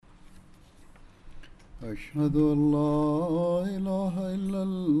أشهد أن لا إله إلا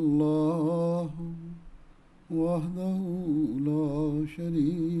الله وحده لا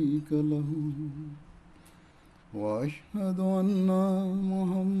شريك له وأشهد أن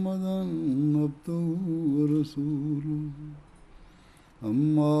محمدا عبده ورسوله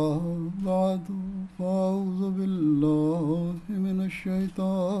أما بعد فأعوذ بالله من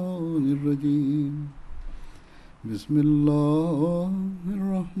الشيطان الرجيم بسم اللہ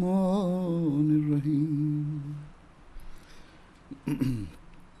الرحمن الرحیم۔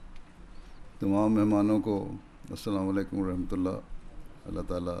 تمام مہمانوں کو السلام علیکم ورحمۃ اللہ۔ اللہ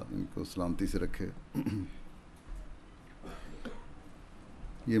تعالیٰ ان کو سلامتی سے رکھے۔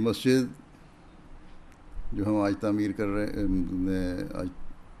 یہ مسجد جو ہم آج تعمیر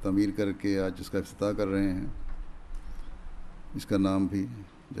کر کے آج اس کا افتتاح کر رہے ہیں، اس کا نام بھی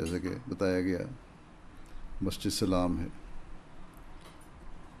جیسا کہ بتایا گیا مسجد سلام ہے،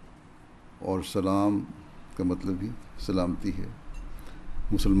 اور سلام کا مطلب بھی سلامتی ہے۔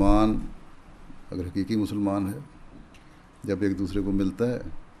 مسلمان اگر حقیقی مسلمان ہے، جب ایک دوسرے کو ملتا ہے،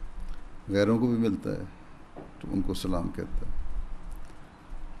 غیروں کو بھی ملتا ہے، تو ان کو سلام کہتا ہے۔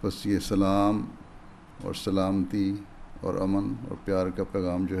 بس یہ سلام اور سلامتی اور امن اور پیار کا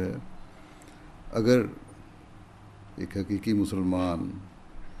پیغام جو ہے، اگر ایک حقیقی مسلمان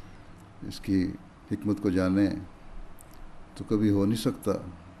اس کی حکمت کو جانے تو کبھی ہو نہیں سکتا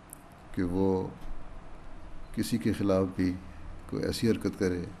کہ وہ کسی کے خلاف بھی کوئی ایسی حرکت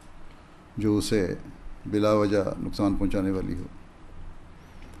کرے جو اسے بلا وجہ نقصان پہنچانے والی ہو،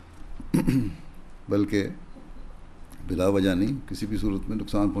 بلکہ بلا وجہ نہیں، کسی بھی صورت میں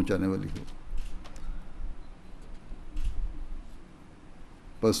نقصان پہنچانے والی ہو۔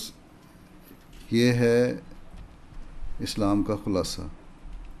 بس یہ ہے اسلام کا خلاصہ۔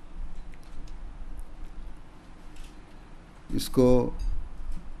 اس کو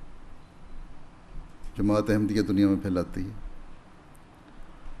جماعت احمدیہ دنیا میں پھیلاتی ہے،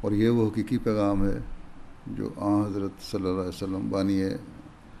 اور یہ وہ حقیقی پیغام ہے جو آن حضرت صلی اللہ علیہ وسلم بانی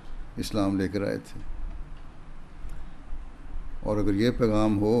اسلام لے کر آئے تھے۔ اور اگر یہ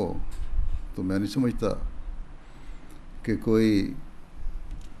پیغام ہو تو میں نہیں سمجھتا کہ کوئی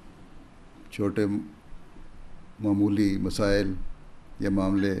چھوٹے معمولی مسائل یا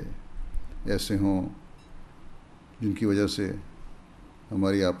معاملے ایسے ہوں جن کی وجہ سے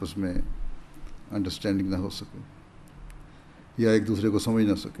ہماری آپس میں انڈرسٹینڈنگ نہ ہو سکے یا ایک دوسرے کو سمجھ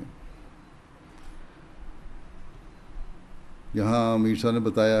نہ سکیں۔ یہاں امیر صاحب نے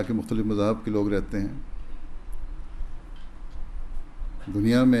بتایا کہ مختلف مذاہب کے لوگ رہتے ہیں۔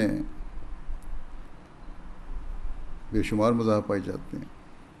 دنیا میں بے شمار مذاہب پائے جاتے ہیں،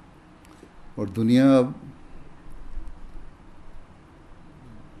 اور دنیا اب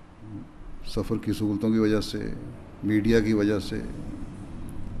سفر کی سہولتوں کی وجہ سے، میڈیا کی وجہ سے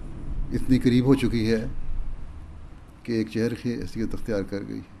اتنی قریب ہو چکی ہے کہ ایک شہر کی حیثیت اختیار کر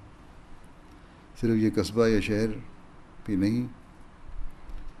گئی ہے۔ صرف یہ قصبہ یا شہر بھی نہیں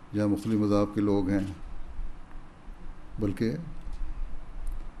جہاں مختلف مذاہب کے لوگ ہیں، بلکہ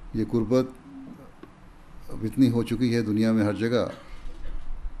یہ قربت اب اتنی ہو چکی ہے دنیا میں ہر جگہ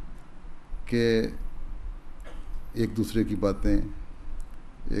کہ ایک دوسرے کی باتیں،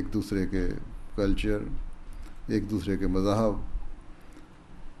 ایک دوسرے کے کلچر، ایک دوسرے کے مذاہب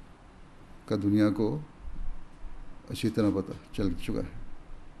کا دنیا کو اچھی طرح پتہ چل چکا ہے۔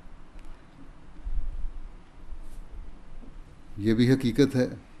 یہ بھی حقیقت ہے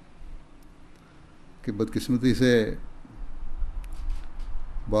کہ بدقسمتی سے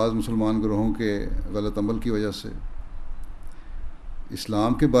بعض مسلمان گروہوں کے غلط عمل کی وجہ سے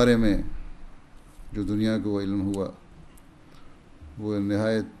اسلام کے بارے میں جو دنیا کو علم ہوا وہ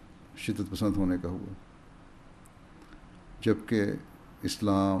نہایت شدت پسند ہونے کا ہوا، جبکہ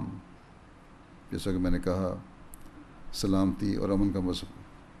اسلام جیسا کہ میں نے کہا سلامتی اور امن کا مذہب،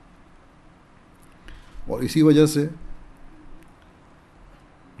 اور اسی وجہ سے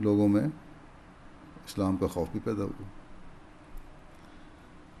لوگوں میں اسلام کا خوف بھی پیدا ہوا۔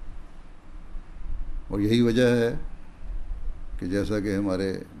 اور یہی وجہ ہے کہ جیسا کہ ہمارے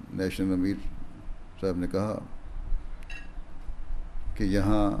نیشنل امیر صاحب نے کہا کہ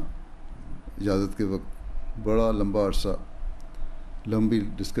یہاں اجازت کے وقت بڑا لمبا عرصہ لمبی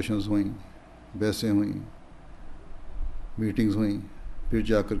ڈسکشنز ہوئیں، بحثیں ہوئیں، میٹنگز ہوئیں، پھر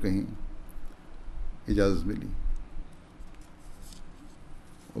جا کر کہیں اجازت ملی۔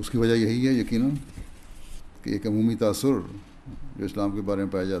 اس کی وجہ یہی ہے یقیناً کہ ایک عمومی تاثر جو اسلام کے بارے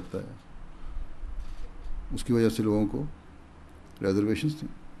میں پایا جاتا ہے، اس کی وجہ سے لوگوں کو ریزرویشنز تھیں۔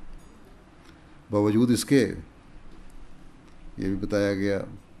 باوجود اس کے یہ بھی بتایا گیا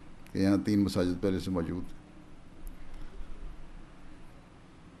کہ یہاں 3 مساجد پہلے سے موجود ہیں۔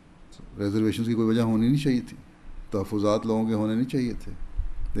 ریزرویشنز کی کوئی وجہ ہونی نہیں چاہیے تھی، تحفظات لوگوں کے ہونے نہیں چاہیے تھے،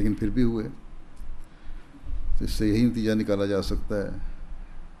 لیکن پھر بھی ہوئے. تو اس سے یہی نتیجہ نکالا جا سکتا ہے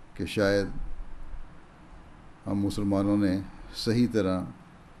کہ شاید ہم مسلمانوں نے صحیح طرح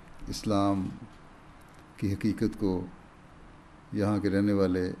اسلام کی حقیقت کو یہاں کے رہنے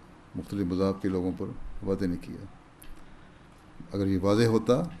والے مختلف مذاہب کے لوگوں پر واضح نہیں کیا. اگر یہ واضح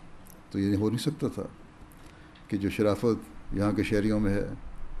ہوتا تو یہ ہو نہیں سکتا تھا کہ جو شرافت یہاں کے شہریوں میں ہے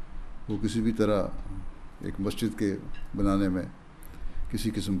وہ کسی بھی طرح ایک مسجد کے بنانے میں کسی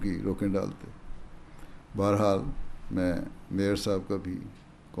قسم کی روکیں ڈالتے. بہرحال میں میئر صاحب کا بھی،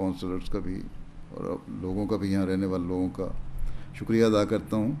 کونسلرز کا بھی اور لوگوں کا بھی، یہاں رہنے والے لوگوں کا شکریہ ادا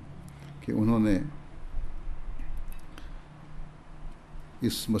کرتا ہوں کہ انہوں نے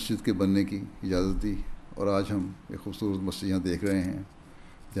اس مسجد کے بننے کی اجازت دی. اور آج ہم ایک خوبصورت مسجد یہاں دیکھ رہے ہیں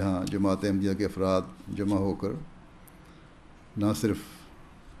جہاں جماعت احمدیہ کے افراد جمع ہو کر نہ صرف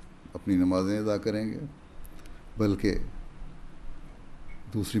اپنی نمازیں ادا کریں گے بلکہ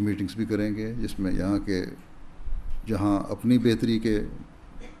دوسری میٹنگز بھی کریں گے، جس میں یہاں کے جہاں اپنی بہتری کے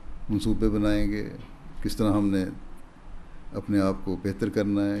منصوبے بنائیں گے، کس طرح ہم نے اپنے آپ کو بہتر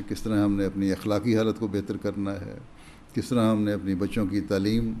کرنا ہے، کس طرح ہم نے اپنی اخلاقی حالت کو بہتر کرنا ہے، کس طرح ہم نے اپنی بچوں کی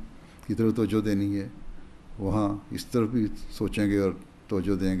تعلیم کی طرف توجہ دینی ہے، وہاں اس طرف بھی سوچیں گے اور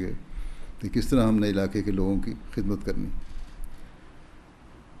توجہ دیں گے کہ کس طرح ہم نے علاقے کے لوگوں کی خدمت کرنی.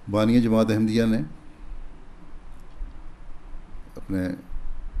 بانی جماعت احمدیہ نے اپنے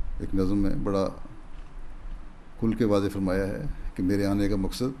ایک نظم میں بڑا کھل کے واضح فرمایا ہے کہ میرے آنے کا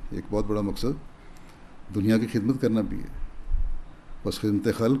مقصد، ایک بہت بڑا مقصد دنیا کی خدمت کرنا بھی ہے. بس خدمت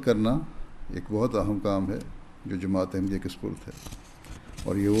خلق کرنا ایک بہت اہم کام ہے جو جماعت احمدیہ کے سپرد ہے،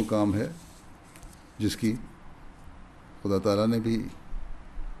 اور یہ وہ کام ہے جس کی خدا تعالیٰ نے بھی،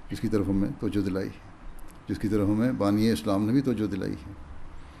 جس کی طرف ہمیں توجہ دلائی ہے، جس کی طرف ہمیں بانی اسلام نے بھی توجہ دلائی ہے.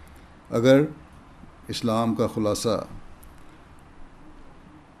 اگر اسلام کا خلاصہ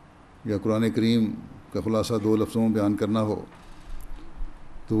یا قرآن کریم کا خلاصہ 2 لفظوں میں بیان کرنا ہو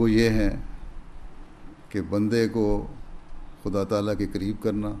تو وہ یہ ہے کہ بندے کو خدا تعالیٰ کے قریب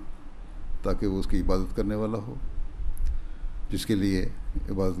کرنا تاکہ وہ اس کی عبادت کرنے والا ہو، جس کے لیے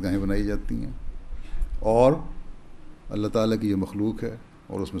عبادت گاہیں بنائی جاتی ہیں، اور اللہ تعالیٰ کی جو مخلوق ہے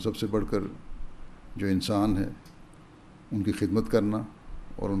اور اس میں سب سے بڑھ کر جو انسان ہے ان کی خدمت کرنا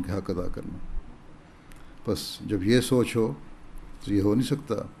اور ان کے حق ادا کرنا. بس جب یہ سوچ ہو تو یہ ہو نہیں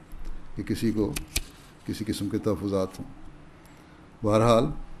سکتا کہ کسی کو کسی قسم کے تحفظات ہوں. بہرحال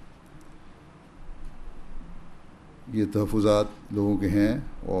یہ تحفظات لوگوں کے ہیں،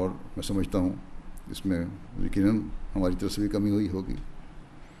 اور میں سمجھتا ہوں اس میں یقیناً ہماری طرف سے بھی کمی ہوئی ہوگی،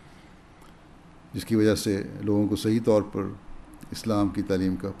 جس کی وجہ سے لوگوں کو صحیح طور پر اسلام کی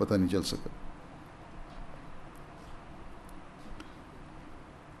تعلیم کا پتہ نہیں چل سکا.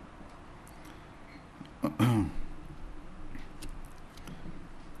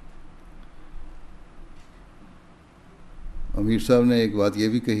 امیر صاحب نے ایک بات یہ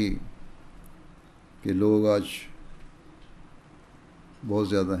بھی کہی کہ لوگ آج بہت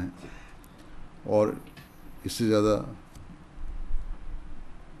زیادہ ہیں، اور اس سے زیادہ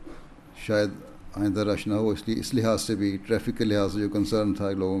شاید آئندہ رش نہ ہو، اس لحاظ سے بھی، ٹریفک کے لحاظ سے جو کنسرن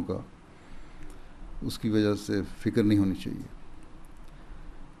تھا لوگوں کا، اس کی وجہ سے فکر نہیں ہونی چاہیے.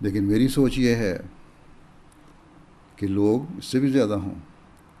 لیکن میری سوچ یہ ہے کہ لوگ اس سے بھی زیادہ ہوں،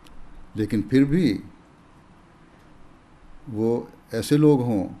 لیکن پھر بھی وہ ایسے لوگ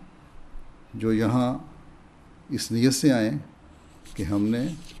ہوں جو یہاں اس نیت سے آئیں کہ ہم نے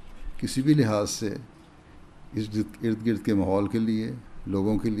کسی بھی لحاظ سے اس ارد گرد کے ماحول کے لیے،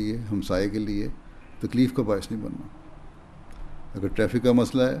 لوگوں کے لیے، ہمسائے کے لیے تکلیف کا باعث نہیں بننا. اگر ٹریفک کا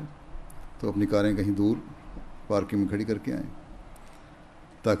مسئلہ ہے تو اپنی کاریں کہیں دور پارکنگ میں کھڑی کر کے آئیں،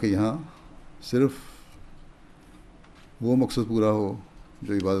 تاکہ یہاں صرف وہ مقصد پورا ہو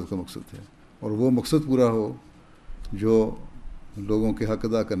جو عبادت کا مقصد ہے، اور وہ مقصد پورا ہو جو لوگوں کے حق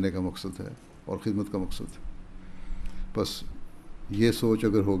ادا کرنے کا مقصد ہے اور خدمت کا مقصد ہے. بس یہ سوچ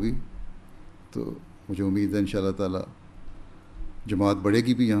اگر ہوگی تو مجھے امید ہے انشاءاللہ تعالی جماعت بڑھے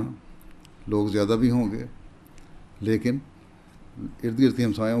گی بھی، یہاں لوگ زیادہ بھی ہوں گے، لیکن ارد گرد کے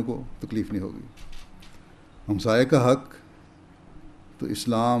ہمسایوں کو تکلیف نہیں ہوگی. ہمسائے کا حق تو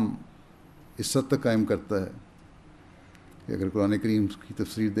اسلام اس حد تک قائم کرتا ہے کہ اگر قرآن کریم کی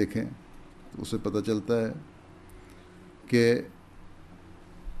تفسیر دیکھیں تو اسے پتہ چلتا ہے کہ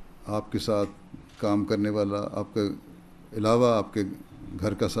آپ کے ساتھ کام کرنے والا، آپ کے علاوہ آپ کے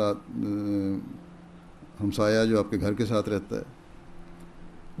گھر کا ساتھ ہمسایہ جو آپ کے گھر کے ساتھ رہتا ہے،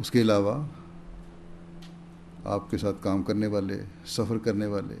 اس کے علاوہ آپ کے ساتھ کام کرنے والے، سفر کرنے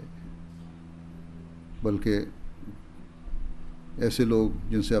والے، بلکہ ایسے لوگ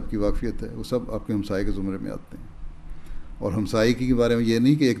جن سے آپ کی واقفیت ہے وہ سب آپ کے ہمسائے کے زمرے میں آتے ہیں. اور ہمسائیگی کے بارے میں یہ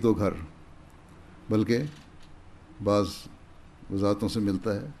نہیں کہ ایک دو گھر، بلکہ بعض وضاحتوں سے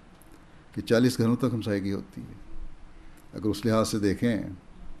ملتا ہے کہ 40 گھروں تک ہمسائیگی ہوتی ہے. اگر اس لحاظ سے دیکھیں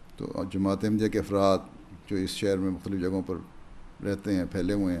تو جماعت احمدیہ کے افراد جو اس شہر میں مختلف جگہوں پر رہتے ہیں،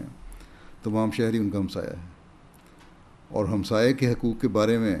 پھیلے ہوئے ہیں، تمام شہری ان کا ہمسایہ ہے. اور ہمسائے کے حقوق کے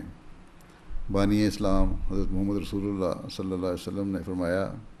بارے میں بانی اسلام حضرت محمد رسول اللہ صلی اللہ علیہ وسلم نے فرمایا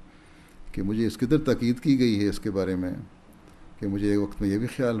کہ مجھے اس قدر تاکید کی گئی ہے اس کے بارے میں کہ مجھے ایک وقت میں یہ بھی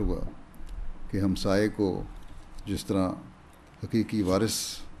خیال ہوا کہ ہمسائے کو جس طرح حقیقی وارث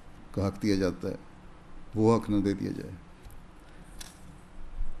کا حق دیا جاتا ہے وہ حق نہ دے دیا جائے.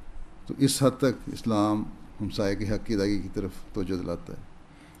 تو اس حد تک اسلام ہمسائے کے حق کی ادائیگی کی طرف توجہ دلاتا ہے.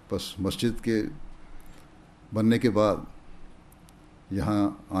 بس مسجد کے بننے کے بعد یہاں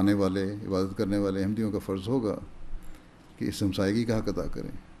آنے والے عبادت کرنے والے احمدیوں کا فرض ہوگا کہ اس ہمسائیگی کا حق ادا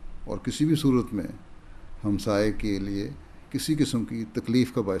کریں اور کسی بھی صورت میں ہمسائے کے لیے کسی قسم کی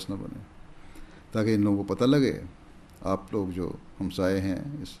تکلیف کا باعث نہ بنے، تاکہ ان لوگوں کو پتہ لگے، آپ لوگ جو ہمسائے ہیں،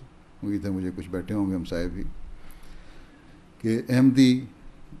 اس امید ہے مجھے کچھ بیٹھے ہوں گے ہمسائے بھی، کہ احمدی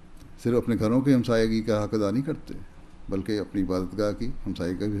صرف اپنے گھروں کی ہمسائیگی کا حق ادا نہیں کرتے بلکہ اپنی عبادت گاہ کی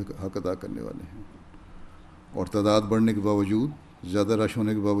ہمسائیگی کا بھی حق ادا کرنے والے ہیں. اور تعداد بڑھنے کے باوجود، زیادہ رش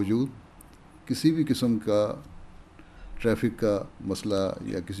ہونے کے باوجود، کسی بھی قسم کا ٹریفک کا مسئلہ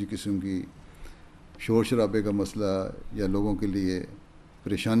یا کسی قسم کی شور شرابے کا مسئلہ یا لوگوں کے لیے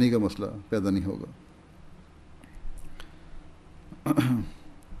پریشانی کا مسئلہ پیدا نہیں ہوگا.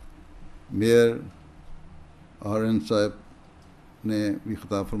 میئر آرن صاحب نے بھی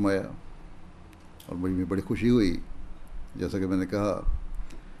خطاب فرمایا اور مجھے بڑی خوشی ہوئی، جیسا کہ میں نے کہا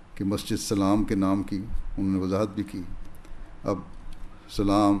کہ مسجد سلام کے نام کی انہوں نے وضاحت بھی کی. اب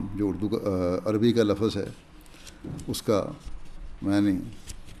سلام جو اردو کا عربی کا لفظ ہے اس کا معنی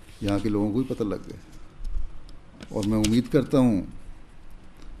یہاں کے لوگوں کو بھی پتہ لگ گیا. اور میں امید کرتا ہوں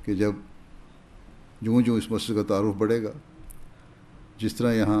کہ جوں اس مسجد کا تعارف بڑھے گا، جس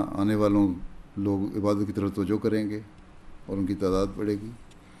طرح یہاں آنے والوں لوگ عبادت کی طرف توجہ کریں گے اور ان کی تعداد بڑھے گی،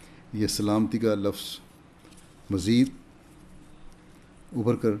 یہ سلامتی کا لفظ مزید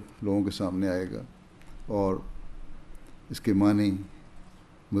ابھر کر لوگوں کے سامنے آئے گا اور اس کے معنی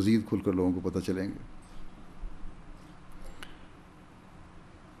مزید کھل کر لوگوں کو پتہ چلیں گے.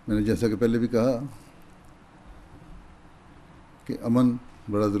 میں نے جیسا کہ پہلے بھی کہا کہ امن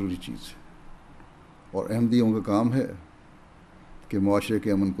بڑا ضروری چیز ہے اور احمدیوں کا کام ہے کہ معاشرے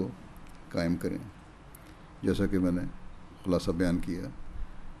کے امن کو قائم کریں. جیسا کہ میں نے خلاصہ بیان کیا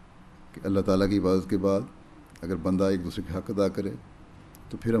کہ اللہ تعالیٰ کی عبادت کے بعد اگر بندہ ایک دوسرے کے حق ادا کرے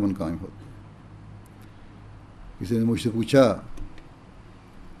تو پھر امن قائم ہوتا ہے. کسی نے مجھ سے پوچھا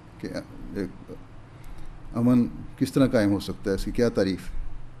کہ امن کس طرح قائم ہو سکتا ہے، اس کی کیا تعریف ہے،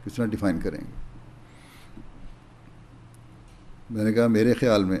 کس طرح ڈیفائن کریں گے. میں نے کہا میرے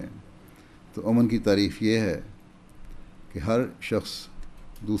خیال میں تو امن کی تعریف یہ ہے کہ ہر شخص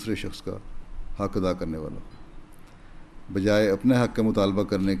دوسرے شخص کا حق ادا کرنے والا ہو، بجائے اپنے حق کا مطالبہ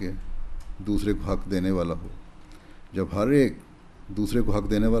کرنے کے دوسرے کو حق دینے والا ہو. جب ہر ایک دوسرے کو حق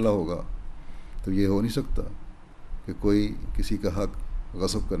دینے والا ہوگا تو یہ ہو نہیں سکتا کہ کوئی کسی کا حق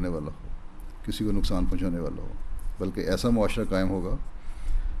غصب کرنے والا ہو، کسی کو نقصان پہنچانے والا ہو، بلکہ ایسا معاشرہ قائم ہوگا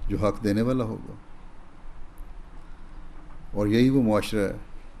جو حق دینے والا ہوگا. اور یہی وہ معاشرہ ہے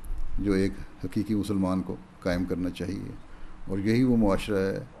جو ایک حقیقی مسلمان کو قائم کرنا چاہیے، اور یہی وہ معاشرہ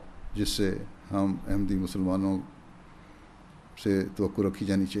ہے جس سے ہم احمدی مسلمانوں سے توقع رکھی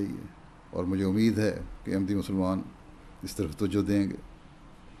جانی چاہیے. اور مجھے امید ہے کہ احمدی مسلمان اس طرف توجہ دیں گے.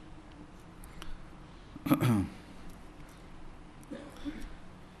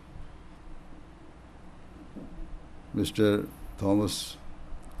 مسٹر تھامس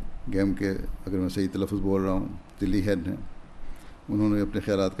گیم کے، اگر میں صحیح تلفظ بول رہا ہوں، دلی ہیڈ ہیں، انہوں نے اپنے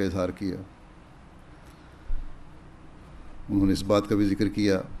خیالات کا اظہار کیا. انہوں نے اس بات کا بھی ذکر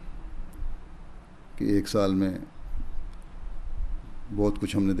کیا کہ ایک سال میں بہت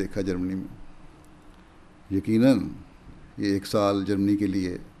کچھ ہم نے دیکھا جرمنی میں. یقیناً یہ ایک سال جرمنی کے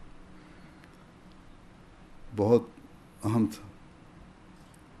لیے بہت اہم تھا.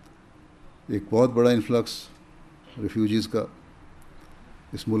 ایک بہت بڑا انفلکس ریفیوجیز کا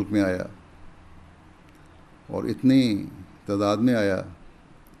اس ملک میں آیا اور اتنی تعداد میں آیا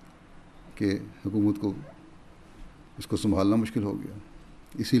کہ حکومت کو اس کو سنبھالنا مشکل ہو گیا.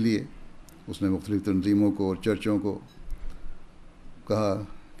 اسی لیے اس نے مختلف تنظیموں کو اور چرچوں کو کہا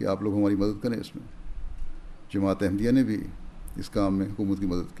کہ آپ لوگ ہماری مدد کریں. اس میں جماعت احمدیہ نے بھی اس کام میں حکومت کی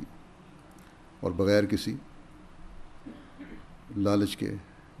مدد کی اور بغیر کسی لالچ کے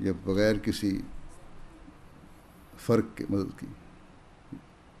یا بغیر کسی فرق کے مدد کی.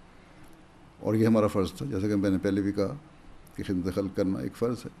 اور یہ ہمارا فرض تھا، جیسا کہ میں نے پہلے بھی کہا کہ خدمت خلق کرنا ایک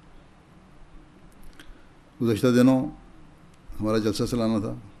فرض ہے۔ گزشتہ دنوں ہمارا جلسہ سالانہ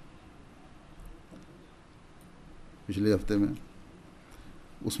تھا، پچھلے ہفتے میں،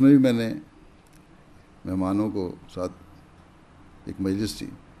 اس میں بھی میں نے مہمانوں کو ساتھ ایک مجلس تھی،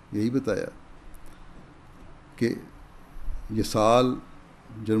 یہی بتایا کہ یہ سال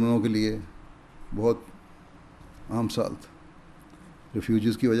جرمنوں کے لیے بہت اہم سال تھا،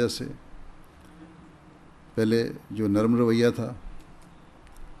 ریفیوجیز کی وجہ سے۔ پہلے جو نرم رویہ تھا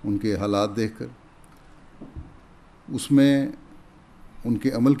ان کے حالات دیکھ کر، اس میں ان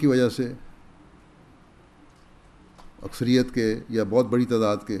کے عمل کی وجہ سے اکثریت کے یا بہت بڑی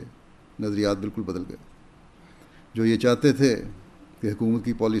تعداد کے نظریات بالکل بدل گئے۔ جو یہ چاہتے تھے کہ حکومت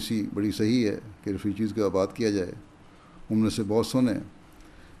کی پالیسی بڑی صحیح ہے کہ ریفیوجیز کو آباد کیا جائے، ان میں سے بہت سو نے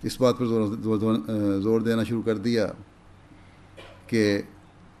اس بات پر زور دینا شروع کر دیا کہ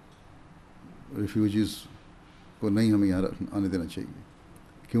ریفیوجیز کو نہیں ہمیں یہاں آنے دینا چاہیے،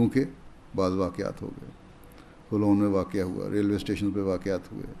 کیونکہ بعض واقعات ہو گئے، کولون میں واقعہ ہوا، ریلوے اسٹیشن پہ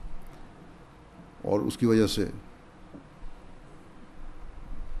واقعات ہوئے، اور اس کی وجہ سے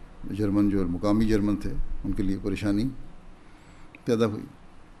جرمن جو مقامی جرمن تھے ان کے لیے پریشانی پیدا ہوئی۔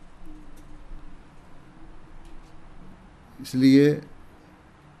 اس لیے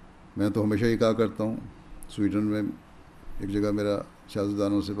میں تو ہمیشہ یہ کہا کرتا ہوں، سویڈن میں ایک جگہ میرا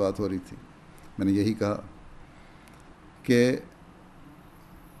سیاستدانوں سے بات ہو رہی تھی، میں نے یہی کہا کہ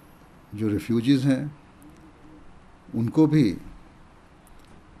جو ریفیوجیز ہیں ان کو بھی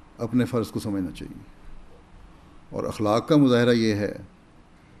اپنے فرض کو سمجھنا چاہیے، اور اخلاق کا مظاہرہ یہ ہے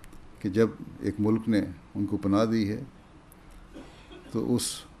کہ جب ایک ملک نے ان کو پناہ دی ہے تو اس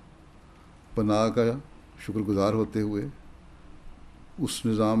پناہ کا شکر گزار ہوتے ہوئے اس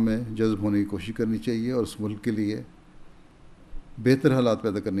نظام میں جذب ہونے کی کوشش کرنی چاہیے، اور اس ملک کے لیے بہتر حالات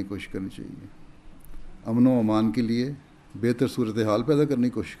پیدا کرنے کی کوشش کرنی چاہیے، امن و امان کے لیے بہتر صورتحال پیدا کرنے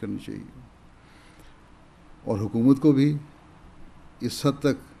کی کوشش کرنی چاہیے، اور حکومت کو بھی اس حد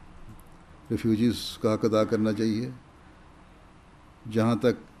تک ریفیوجیز کا حق ادا کرنا چاہیے جہاں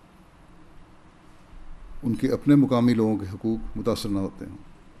تک ان کے اپنے مقامی لوگوں کے حقوق متاثر نہ ہوتے ہوں۔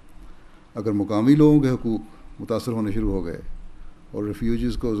 اگر مقامی لوگوں کے حقوق متاثر ہونے شروع ہو گئے اور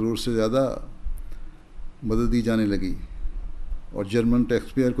ریفیوجیز کو ضرورت سے زیادہ مدد دی جانے لگی، اور جرمن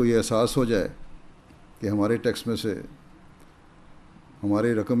ٹیکس پیئر کو یہ احساس ہو جائے کہ ہمارے ٹیکس میں سے،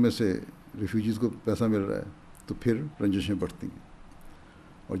 ہمارے رقم میں سے ریفیوجیز کو پیسہ مل رہا ہے، تو پھر رنجشیں بڑھتی ہیں،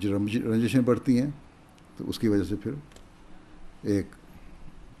 اور جو رنجشیں بڑھتی ہیں تو اس کی وجہ سے پھر ایک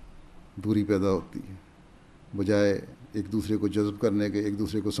دوری پیدا ہوتی ہے، بجائے ایک دوسرے کو جذب کرنے کے، ایک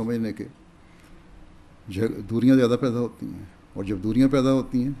دوسرے کو سمجھنے کے، دوریاں زیادہ پیدا ہوتی ہیں، اور جب دوریاں پیدا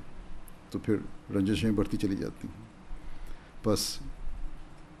ہوتی ہیں تو پھر رنجشیں بڑھتی چلی جاتی ہیں۔ بس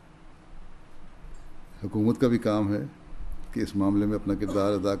حکومت کا بھی کام ہے کہ اس معاملے میں اپنا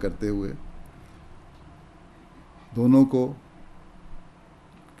کردار ادا کرتے ہوئے دونوں کو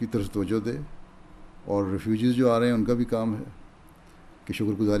کی طرف توجہ دے، اور ریفیوجیز جو آ رہے ہیں ان کا بھی کام ہے کہ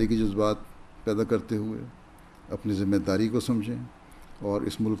شکر گزاری کے جذبات پیدا کرتے ہوئے اپنی ذمہ داری کو سمجھیں، اور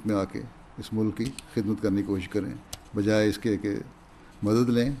اس ملک میں آ کے اس ملک کی خدمت کرنے کی کوشش کریں، بجائے اس کے کہ مدد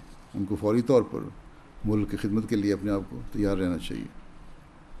لیں۔ ان کو فوری طور پر ملک کی خدمت کے لیے اپنے آپ کو تیار رہنا چاہیے۔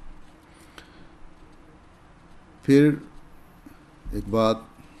 پھر ایک بات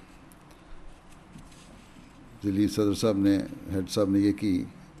ذلیل صدر صاحب نے، ہیڈ صاحب نے یہ کی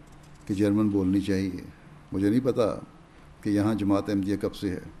کہ جرمن بولنی چاہیے۔ مجھے نہیں پتہ کہ یہاں جماعت احمدیہ کب سے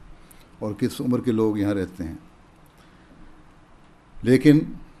ہے اور کس عمر کے لوگ یہاں رہتے ہیں، لیکن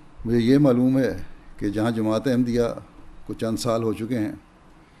مجھے یہ معلوم ہے کہ جہاں جماعت احمدیہ کو چند سال ہو چکے ہیں،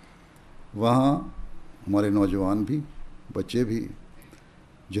 وہاں ہمارے نوجوان بھی، بچے بھی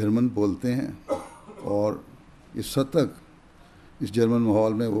جرمن بولتے ہیں، اور اس حد تک اس جرمن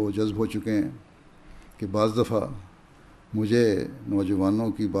ماحول میں وہ جذب ہو چکے ہیں کہ بعض دفعہ مجھے نوجوانوں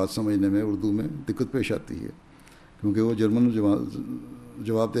کی بات سمجھنے میں اردو میں دقت پیش آتی ہے، کیونکہ وہ جرمن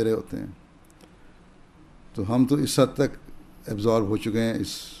جواب دے رہے ہوتے ہیں۔ تو ہم تو اس حد تک ایبزارب ہو چکے ہیں اس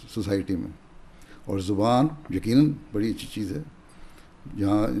سوسائٹی میں، اور زبان یقیناً بڑی اچھی چیز ہے،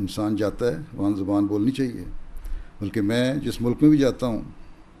 جہاں انسان جاتا ہے وہاں زبان بولنی چاہیے، بلکہ میں جس ملک میں بھی جاتا ہوں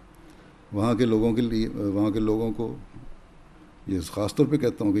وہاں کے لوگوں کے لیے، وہاں کے لوگوں کو یہ خاص طور پہ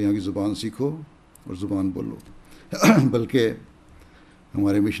کہتا ہوں کہ یہاں کی زبان سیکھو اور زبان بولو۔ بلکہ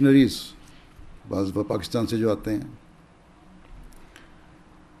ہمارے مشنریز بعض پاکستان سے جو آتے ہیں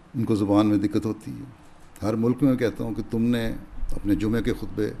ان کو زبان میں دقت ہوتی ہے۔ ہر ملک میں کہتا ہوں کہ تم نے اپنے جمعے کے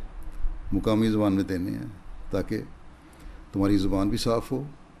خطبے مقامی زبان میں دینے ہیں تاکہ تمہاری زبان بھی صاف ہو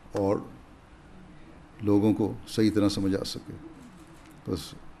اور لوگوں کو صحیح طرح سمجھ آ سکے۔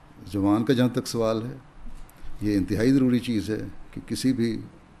 بس زبان کا جہاں تک سوال ہے، یہ انتہائی ضروری چیز ہے کہ کسی بھی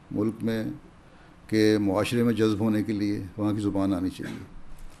ملک میں کے معاشرے میں جذب ہونے کے لیے وہاں کی زبان آنی چاہیے،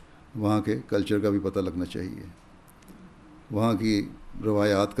 وہاں کے کلچر کا بھی پتہ لگنا چاہیے، وہاں کی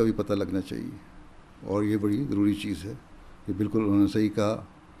روایات کا بھی پتہ لگنا چاہیے، اور یہ بڑی ضروری چیز ہے کہ بالکل انہوں نے صحیح کہا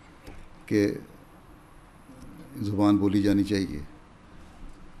کہ زبان بولی جانی چاہیے۔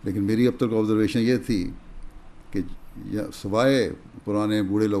 لیکن میری اب تک آبزرویشن یہ تھی کہ سوائے پرانے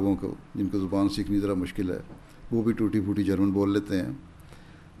بوڑھے لوگوں کو جن کو زبان سیکھنی ذرا مشکل ہے، وہ بھی ٹوٹی پھوٹی جرمن بول لیتے ہیں،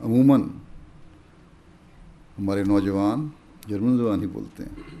 عموماً ہمارے نوجوان جرمن زبان ہی بولتے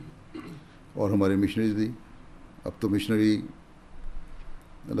ہیں، اور ہمارے مشنریز بھی۔ اب تو مشنری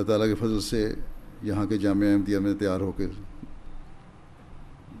اللہ تعالیٰ کے فضل سے یہاں کے جامعہ احمدیہ میں تیار ہو کے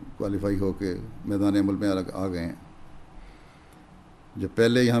کوالیفائی ہو کے میدان عمل میں آ گئے ہیں۔ جب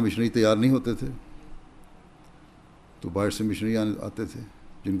پہلے یہاں مشنری تیار نہیں ہوتے تھے تو باہر سے مشنری آتے تھے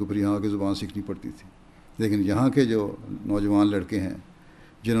جن کو پھر یہاں کی زبان سیکھنی پڑتی تھی۔ لیکن یہاں کے جو نوجوان لڑکے ہیں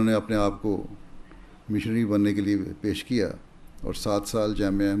جنہوں نے اپنے آپ کو مشنری بننے کے لیے پیش کیا اور 7 سال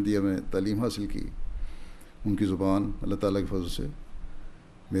جامعہ احمدیہ میں تعلیم حاصل کی، ان کی زبان اللہ تعالیٰ کے فضل سے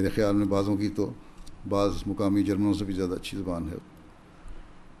میرے خیال میں بعضوں کی تو بعض مقامی جرمنوں سے بھی زیادہ اچھی زبان ہے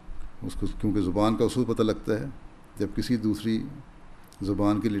اس کو، کیونکہ زبان کا اصول پتہ لگتا ہے جب کسی دوسری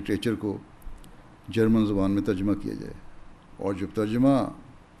زبان کے لٹریچر کو جرمن زبان میں ترجمہ کیا جائے، اور جب ترجمہ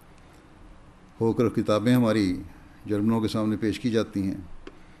ہو کر کتابیں ہماری جرمنوں کے سامنے پیش کی جاتی ہیں،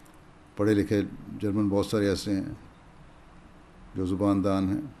 پڑھے لکھے جرمن بہت سارے ایسے ہیں جو زبان دان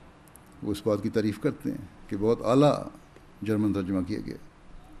ہیں، وہ اس بات کی تعریف کرتے ہیں کہ بہت اعلیٰ جرمن ترجمہ کیا گیا۔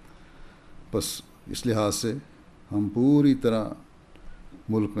 بس اس لحاظ سے ہم پوری طرح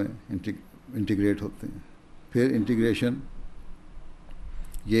ملک میں انٹیگریٹ ہوتے ہیں۔ پھر انٹیگریشن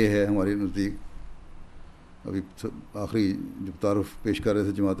یہ ہے ہمارے نزدیک، ابھی آخری جب تعارف پیش کر رہے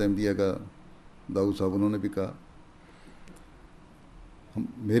تھے جماعت احمدیہ کا داؤد صاحب، انہوں نے بھی کہا،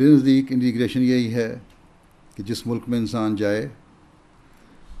 میرے نزدیک انٹیگریشن یہی ہے کہ جس ملک میں انسان جائے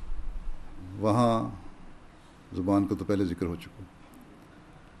وہاں زبان کو تو پہلے ذکر ہو چکا،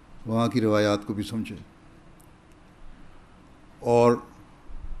 وہاں کی روایات کو بھی سمجھے، اور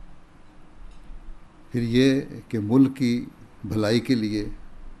پھر یہ کہ ملک کی بھلائی کے لیے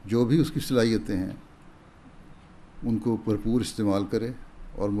جو بھی اس کی صلاحیتیں ہیں ان کو بھرپور استعمال کرے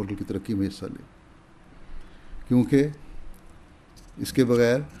اور ملک کی ترقی میں حصہ لے، کیونکہ اس کے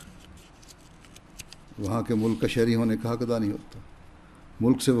بغیر وہاں کے ملک کا شہری ہونے کا حق ادا نہیں ہوتا۔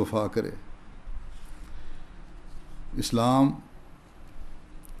 ملک سے وفا کرے۔ اسلام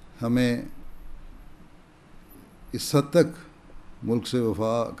ہمیں اس حد تک ملک سے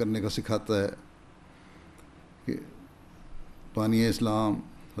وفا کرنے کا سکھاتا ہے کہ بانی اسلام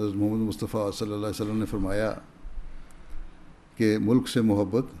حضرت محمد مصطفیٰ صلی اللہ علیہ وسلم نے فرمایا کہ ملک سے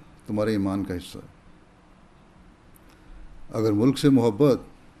محبت تمہارے ایمان کا حصہ ہے۔ اگر ملک سے محبت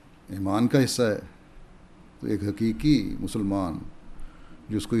ایمان کا حصہ ہے تو ایک حقیقی مسلمان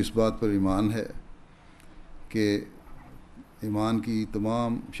جس کو اس بات پر ایمان ہے کہ ایمان کی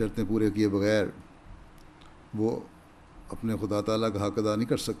تمام شرطیں پورے کیے بغیر وہ اپنے خدا تعالیٰ کا حق ادا نہیں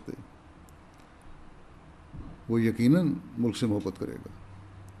کر سکتے، وہ یقیناً ملک سے محبت کرے گا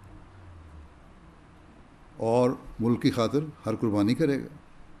اور ملک کی خاطر ہر قربانی کرے گا۔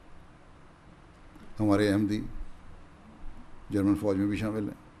 ہمارے احمدی جرمن فوج میں بھی شامل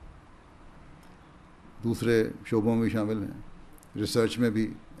ہیں، دوسرے شعبوں میں بھی شامل ہیں، ریسرچ میں بھی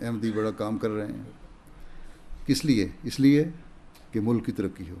احمدی بڑا کام کر رہے ہیں۔ کس لیے؟ اس لیے کہ ملک کی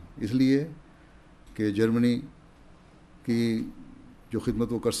ترقی ہو، اس لیے کہ جرمنی کی جو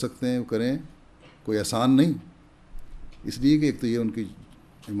خدمت وہ کر سکتے ہیں وہ کریں، کوئی آسان نہیں، اس لیے کہ ایک تو یہ ان کی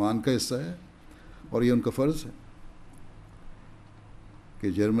ایمان کا حصہ ہے اور یہ ان کا فرض ہے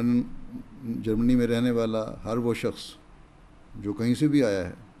کہ جرمنی میں رہنے والا ہر وہ شخص جو کہیں سے بھی آیا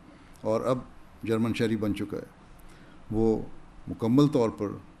ہے اور اب جرمن شہری بن چکا ہے، وہ مکمل طور پر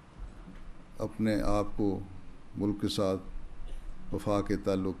اپنے آپ کو ملک کے ساتھ وفا کے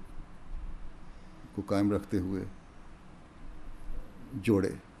تعلق کو قائم رکھتے ہوئے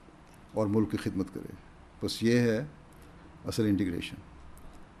جوڑے اور ملک کی خدمت کرے۔ بس یہ ہے اصل انٹیگریشن،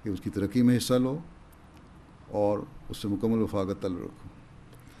 کہ اس کی ترقی میں حصہ لو اور اس سے مکمل وفا کا تعلق رکھو۔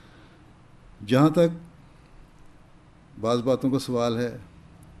 جہاں تک بعض باتوں کا سوال ہے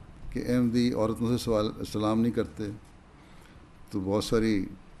کہ احمدی عورتوں سے سلام نہیں کرتے، تو بہت ساری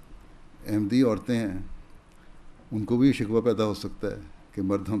احمدی عورتیں ہیں، ان کو بھی شکوہ پیدا ہو سکتا ہے کہ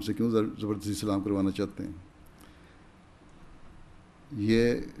مرد ہم سے کیوں زبردستی سلام کروانا چاہتے ہیں۔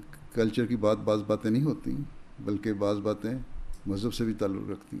 یہ کلچر کی بعض باتیں نہیں ہوتی، بلکہ بعض باتیں مذہب سے بھی تعلق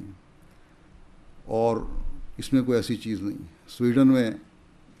رکھتی ہیں، اور اس میں کوئی ایسی چیز نہیں۔ سویڈن میں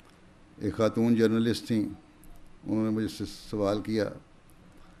ایک خاتون جرنلسٹ تھیں، انہوں نے مجھ سے سوال کیا،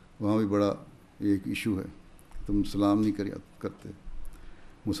 وہاں بھی بڑا ایک ایشو ہے، تم سلام نہیں کرتے،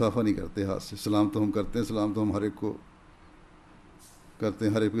 مصافحہ نہیں کرتے ہاتھ سے. سلام تو ہم کرتے ہیں، سلام تو ہم ہر ایک کو کرتے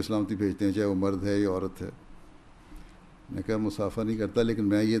ہیں، ہر ایک کو سلامتی بھیجتے ہیں، چاہے وہ مرد ہے یا عورت ہے. میں کہا مصافحہ نہیں کرتا، لیکن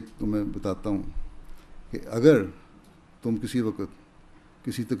میں یہ تمہیں بتاتا ہوں کہ اگر تم کسی وقت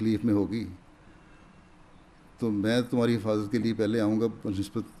کسی تکلیف میں ہوگی تو میں تمہاری حفاظت کے لیے پہلے آؤں گا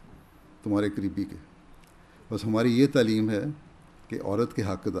بنسبت تمہارے قریبی کے. بس ہماری یہ تعلیم ہے کہ عورت کے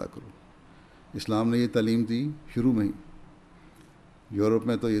حق ادا کرو. اسلام نے یہ تعلیم دی شروع میں ہی. یورپ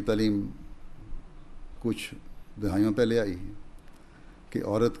میں تو یہ تعلیم کچھ دہائیوں پہلے آئی ہے کہ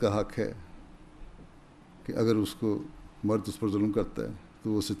عورت کا حق ہے کہ اگر اس کو مرد اس پر ظلم کرتا ہے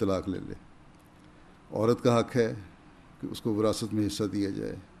تو وہ اسے طلاق لے لے. عورت کا حق ہے کہ اس کو وراثت میں حصہ دیا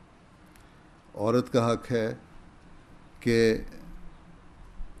جائے. عورت کا حق ہے کہ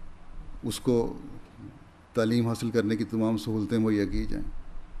اس کو تعلیم حاصل کرنے کی تمام سہولتیں مہیا کی جائیں،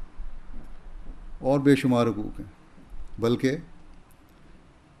 اور بے شمار حقوق ہیں. بلکہ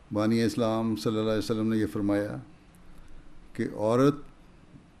بانی اسلام صلی اللہ علیہ وسلم نے یہ فرمایا کہ عورت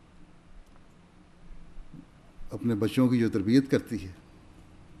اپنے بچوں کی جو تربیت کرتی ہے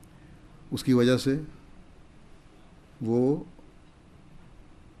اس کی وجہ سے وہ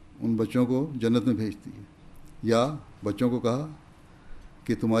ان بچوں کو جنت میں بھیجتی ہے. یا بچوں کو کہا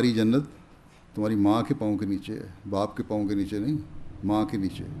کہ تمہاری جنت تمہاری ماں کے پاؤں کے نیچے ہے، باپ کے پاؤں کے نیچے نہیں، ماں کے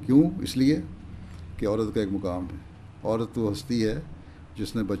نیچے. کیوں؟ اس لیے کہ عورت کا ایک مقام ہے. عورت تو ہستی ہے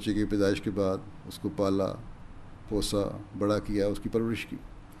جس نے بچے کی پیدائش کے بعد اس کو پالا پوسا بڑا کیا، اس کی پرورش کی،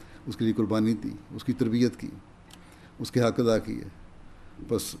 اس کے لیے قربانی دی، اس کی تربیت کی، اس کے حق ادا کیے.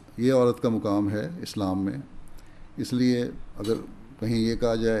 بس یہ عورت کا مقام ہے اسلام میں. اس لیے اگر کہیں یہ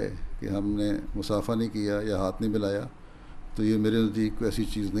کہا جائے کہ ہم نے مصافحہ نہیں کیا یا ہاتھ نہیں ملایا تو یہ میرے نزدیک کوئی ایسی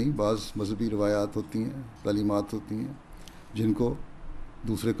چیز نہیں. بعض مذہبی روایات ہوتی ہیں، تعلیمات ہوتی ہیں جن کو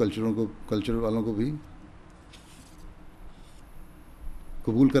دوسرے کلچر والوں کو بھی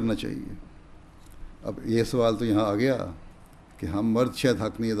قبول کرنا چاہیے. اب یہ سوال تو یہاں آ گیا کہ ہم مرد شاید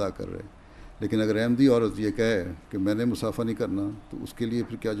حق نہیں ادا کر رہے، لیکن اگر احمدی عورت یہ کہے کہ میں نے مصافحہ نہیں کرنا تو اس کے لیے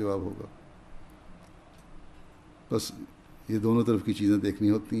پھر کیا جواب ہوگا؟ بس یہ دونوں طرف کی چیزیں دیکھنی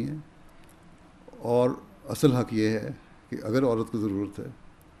ہوتی ہیں. اور اصل حق یہ ہے کہ اگر عورت کو ضرورت ہے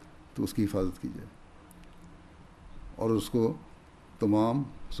تو اس کی حفاظت کی جائے اور اس کو تمام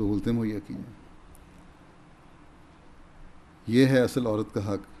سہولتیں مہیا کی جائیں. یہ ہے اصل عورت کا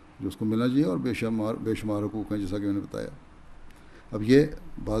حق جو اس کو ملنا چاہیے، اور بے شمار حقوق ہیں جیسا کہ میں نے بتایا. اب یہ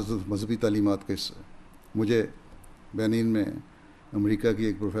بعض مذہبی تعلیمات کا حصہ ہے. مجھے بینین میں امریکہ کی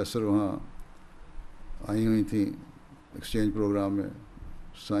ایک پروفیسر وہاں آئی ہوئی تھیں ایکسچینج پروگرام میں،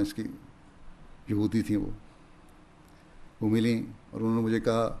 سائنس کی یہودی تھیں. وہ ملیں اور انہوں نے مجھے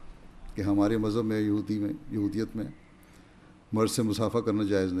کہا کہ ہمارے مذہب میں یہودیت میں مرد سے مصافحہ کرنا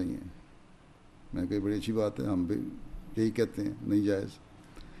جائز نہیں ہے. میں کہا بڑی اچھی بات ہے، ہم بھی یہی کہتے ہیں نہیں جائز.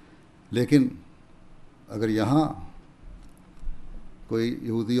 لیکن اگر یہاں کوئی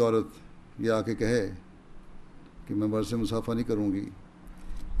یہودی عورت یہ آ کے کہے کہ میں مرد سے مصافحہ نہیں کروں گی،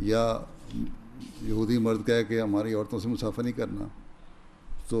 یا یہودی مرد کہے کہ ہماری عورتوں سے مصافحہ نہیں کرنا،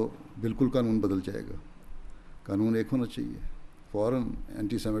 تو بالکل قانون بدل جائے گا. قانون ایک ہونا چاہیے. فوراً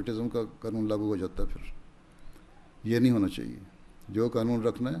اینٹی سیمیٹزم کا قانون لاگو ہو جاتا ہے. پھر یہ نہیں ہونا چاہیے. جو قانون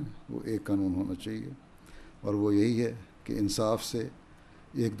رکھنا ہے وہ ایک قانون ہونا چاہیے، اور وہ یہی ہے کہ انصاف سے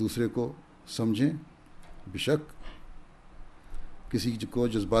ایک دوسرے کو سمجھیں. بشک کسی کو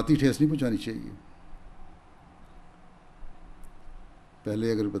جذباتی ٹھیس نہیں پہنچانی چاہیے.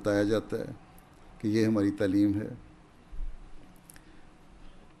 پہلے اگر بتایا جاتا ہے کہ یہ ہماری تعلیم ہے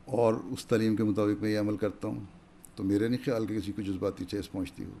اور اس تعلیم کے مطابق میں یہ عمل کرتا ہوں، تو میرے نہیں خیال کہ کسی کو جذباتی ٹھیس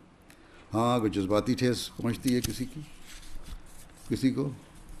پہنچتی ہو. ہاں اگر جذباتی ٹھیس پہنچتی ہے کسی کو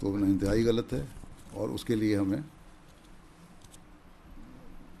تو وہ انتہائی غلط ہے، اور اس کے لیے ہمیں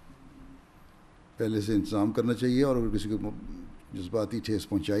پہلے سے انتظام کرنا چاہیے. اور اگر کسی کو جذباتی ٹھیس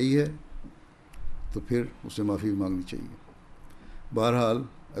پہنچائی ہے تو پھر اس سے معافی مانگنی چاہیے. بہرحال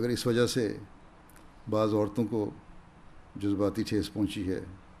اگر اس وجہ سے بعض عورتوں کو جذباتی ٹھیس پہنچی ہے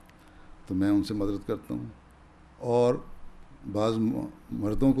تو میں ان سے معذرت کرتا ہوں. اور بعض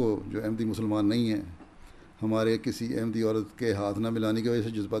مردوں کو جو احمدی مسلمان نہیں ہیں، ہمارے کسی احمدی عورت کے ہاتھ نہ ملانے کی وجہ سے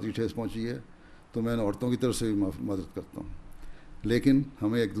جذباتی ٹھیس پہنچی ہے تو میں ان عورتوں کی طرف سے بھی معذرت کرتا ہوں. لیکن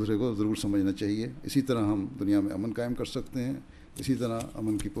ہمیں ایک دوسرے کو ضرور سمجھنا چاہیے. اسی طرح ہم دنیا میں امن قائم کر سکتے ہیں. اسی طرح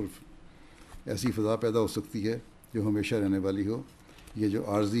امن کی ایسی فضا پیدا ہو سکتی ہے جو ہمیشہ رہنے والی ہو. یہ جو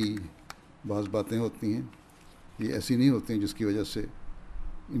عارضی بعض باتیں ہوتی ہیں یہ ایسی نہیں ہوتی ہیں جس کی وجہ سے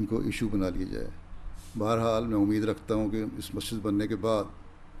ان کو ایشو بنا لیا جائے. بہرحال میں امید رکھتا ہوں کہ اس مسجد بننے کے بعد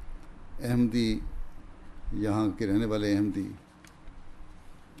احمدی، یہاں کے رہنے والے احمدی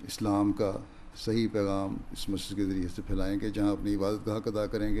اسلام کا صحیح پیغام اس مسجد کے ذریعے سے پھیلائیں گے. جہاں اپنی عبادت کا حق ادا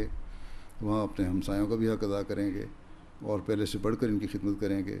کریں گے وہاں اپنے ہمسایوں کا بھی حق ادا کریں گے اور پہلے سے بڑھ کر ان کی خدمت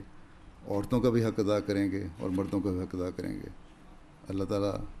کریں گے. عورتوں کا بھی حق ادا کریں گے اور مردوں کا بھی حق ادا کریں گے. اللہ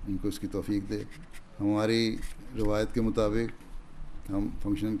تعالیٰ ان کو اس کی توفیق دے. ہماری روایت کے مطابق ہم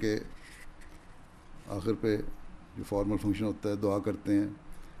فنکشن کے آخر پہ جو فارمل فنکشن ہوتا ہے دعا کرتے ہیں.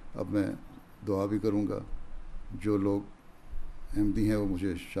 اب میں دعا بھی کروں گا. جو لوگ احمدی ہیں وہ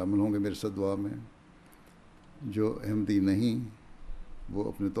مجھے شامل ہوں گے میرے ساتھ دعا میں. جو احمدی نہیں وہ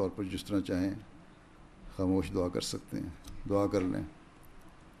اپنے طور پر جس طرح چاہیں خاموش دعا کر سکتے ہیں. دعا کر لیں.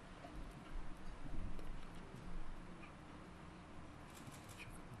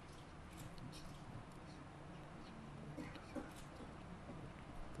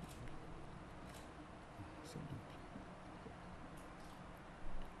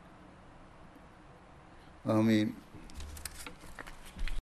 آمین.